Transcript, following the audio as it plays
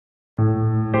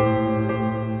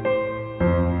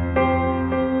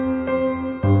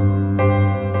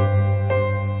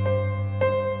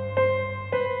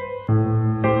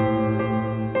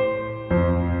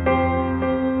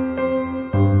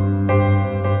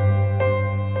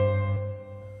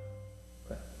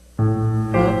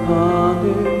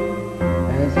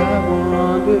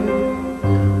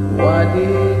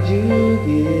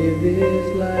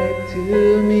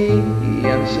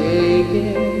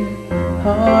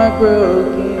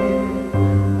heartbroken,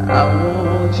 I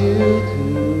want you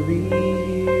to be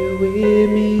here with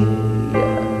me.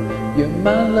 You're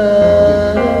my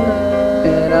love,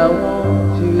 and I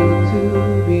want you to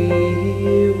be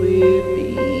here with me.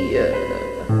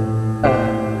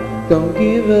 Don't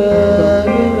give up,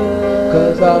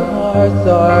 'cause our hearts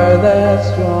are that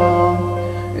strong.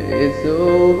 It's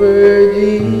over,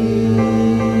 Jesus.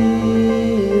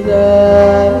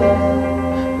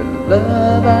 The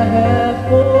love I have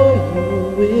for you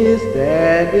is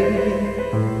standing.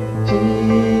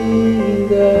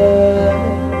 Jesus,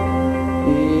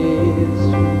 it's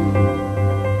true.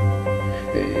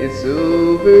 It's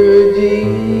over, Jesus.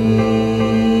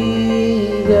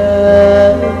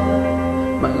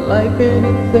 My life in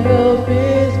itself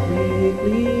is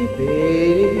quickly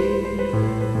fading.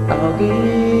 I'll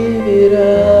give it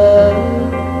up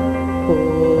for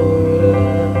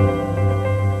love.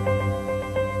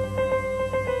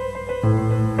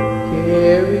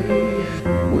 Carrie,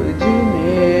 would you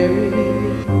marry?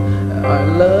 Our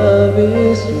love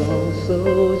is strong, so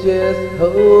just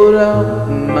hold on,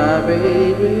 my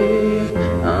baby.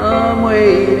 I'm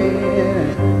waiting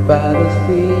by the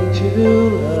sea. True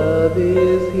love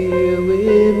is here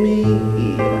with me.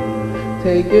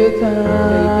 Take your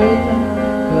time,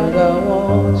 'cause I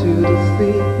want you to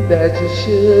see that you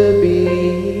should be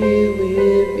here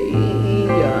with me.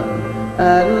 I'm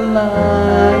out of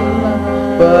line,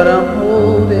 but I'm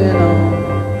holding on,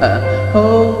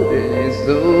 holding. It's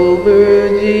over,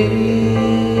 Jesus.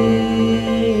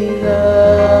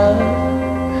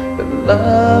 The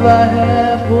love I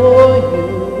have for you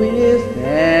is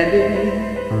standing.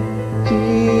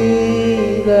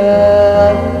 Jesus,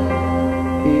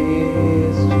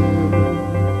 it's true.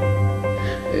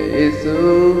 It's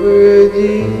over,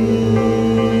 Jesus.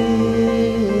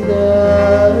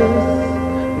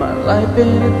 My life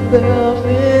in itself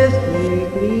is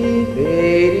quickly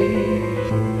fading.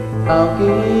 I'll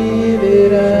give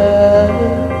it up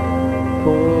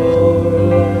for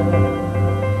love.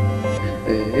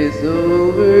 It's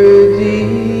over,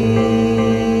 Jesus.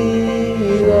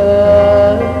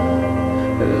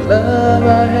 The love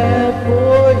I have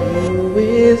for you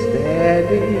is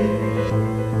standing.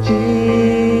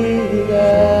 Jesus,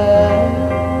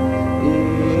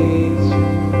 it's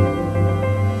true.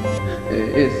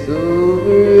 It's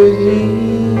over, Jesus.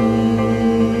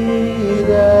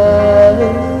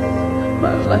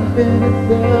 My life in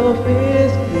itself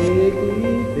is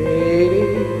quickly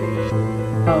fading.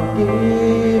 I'll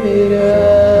give it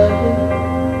up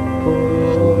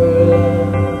for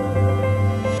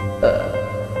love.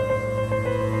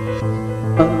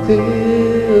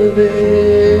 Until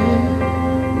then,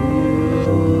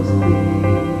 you'll see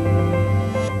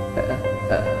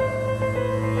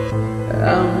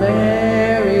I'll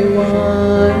marry one.